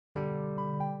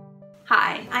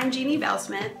Hi, I'm Jeannie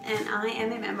Bellsmith, and I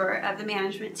am a member of the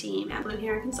management team at Blue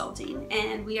Heron Consulting,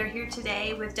 and we are here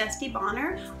today with Dusty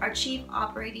Bonner, our Chief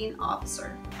Operating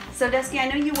Officer. So Dusty, I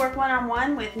know you work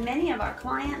one-on-one with many of our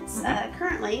clients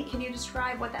currently. Can you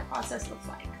describe what that process looks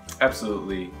like?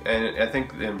 Absolutely, and I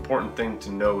think the important thing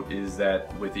to note is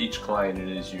that with each client it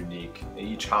is unique.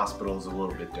 Each hospital is a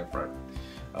little bit different.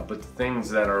 But the things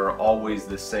that are always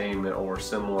the same or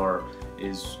similar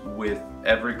is with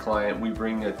every client we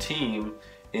bring a team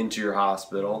into your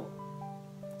hospital,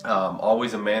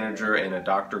 always a manager and a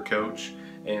doctor coach.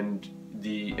 And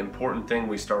the important thing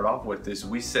we start off with is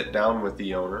we sit down with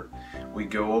the owner, we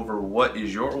go over what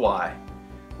is your why.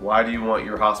 Why do you want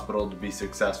your hospital to be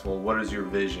successful? What is your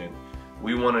vision?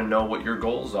 We want to know what your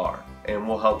goals are, and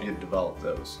we'll help you develop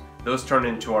those. Those turn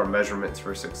into our measurements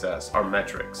for success, our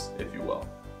metrics, if you will.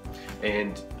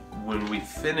 And when we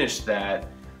finish that,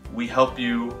 we help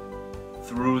you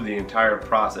through the entire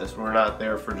process. We're not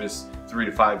there for just 3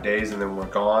 to 5 days and then we're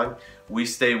gone. We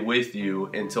stay with you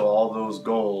until all those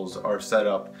goals are set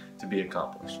up to be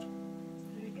accomplished.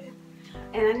 Very good.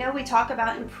 And I know we talk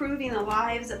about improving the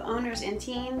lives of owners and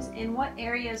teams. In what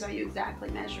areas are you exactly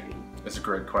measuring? That's a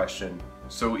great question.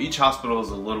 So each hospital is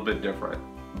a little bit different,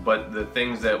 but the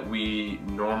things that we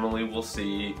normally will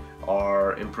see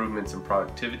are improvements in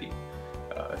productivity,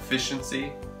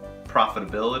 efficiency,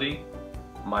 profitability.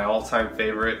 My all-time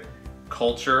favorite,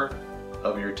 culture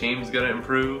of your team's going to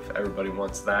improve. Everybody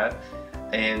wants that.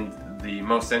 And the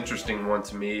most interesting one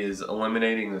to me is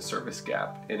eliminating the service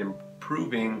gap and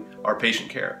improving our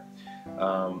patient care.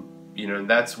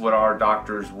 That's what our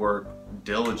doctors work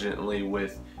diligently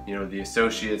with, the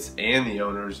associates and the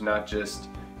owners, not just,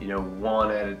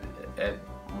 one at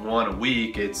one a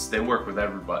week. They work with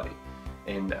everybody,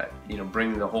 and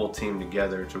bringing the whole team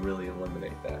together to really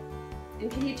eliminate that.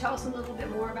 And can you tell us a little bit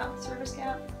more about the service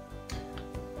gap?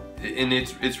 And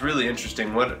it's really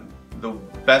interesting. The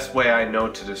best way I know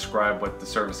to describe what the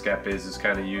service gap is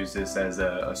kind of use this as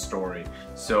a story.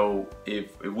 So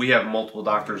if we have multiple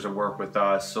doctors that work with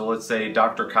us, so let's say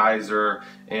Dr. Kaiser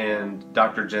and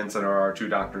Dr. Jensen are our 2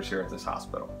 doctors here at this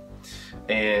hospital.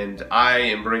 And I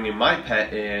am bringing my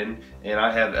pet in, and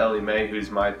I have Ellie Mae, who's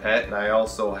my pet, and I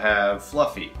also have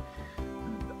Fluffy.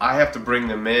 I have to bring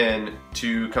them in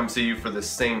to come see you for the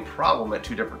same problem at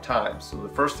 2 different times. So the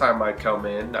first time I come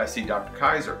in, I see Dr.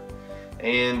 Kaiser,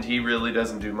 and he really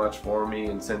doesn't do much for me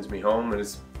and sends me home, and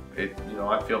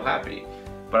I feel happy.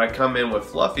 But I come in with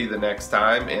Fluffy the next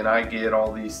time, and I get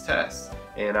all these tests,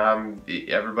 and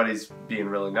everybody's being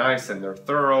really nice and they're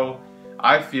thorough.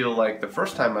 I feel like the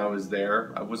first time I was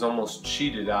there, I was almost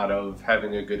cheated out of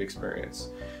having a good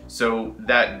experience. So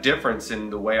that difference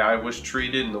in the way I was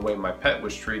treated and the way my pet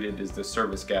was treated is the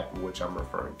service gap of which I'm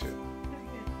referring to.